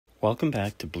Welcome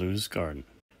back to Blue's Garden,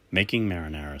 making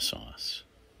marinara sauce.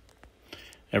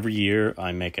 Every year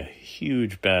I make a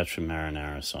huge batch of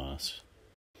marinara sauce.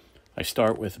 I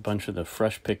start with a bunch of the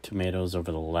fresh picked tomatoes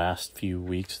over the last few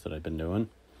weeks that I've been doing,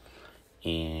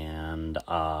 and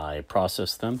I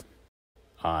process them.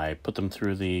 I put them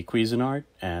through the Cuisinart,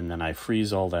 and then I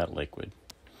freeze all that liquid.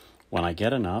 When I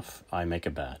get enough, I make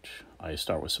a batch. I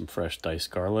start with some fresh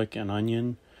diced garlic and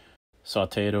onion,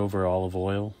 saute it over olive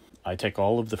oil. I take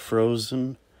all of the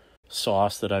frozen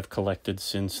sauce that I've collected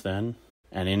since then,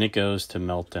 and in it goes to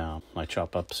melt down. I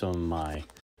chop up some of my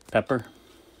pepper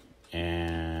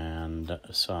and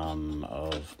some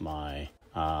of my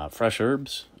fresh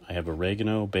herbs. I have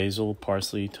oregano, basil,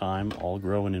 parsley, thyme, all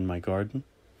growing in my garden.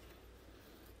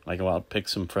 I go out, pick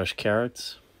some fresh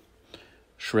carrots,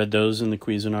 shred those in the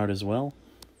Cuisinart as well.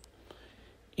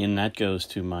 In that goes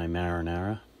to my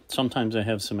marinara. Sometimes I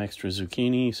have some extra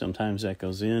zucchini, sometimes that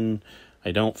goes in.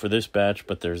 I don't for this batch,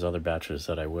 but there's other batches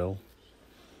that I will.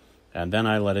 And then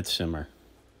I let it simmer.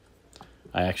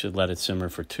 I actually let it simmer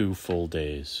for 2 full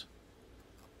days.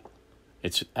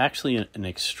 It's actually an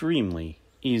extremely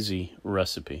easy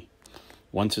recipe.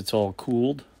 Once it's all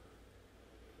cooled,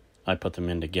 I put them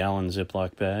into gallon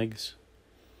Ziploc bags,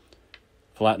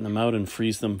 flatten them out and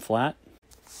freeze them flat.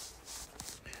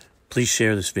 Please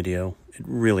share this video. It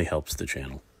really helps the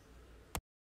channel.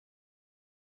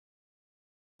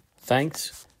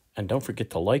 Thanks, and don't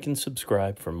forget to like and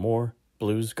subscribe for more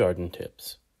Blue's Garden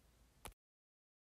Tips.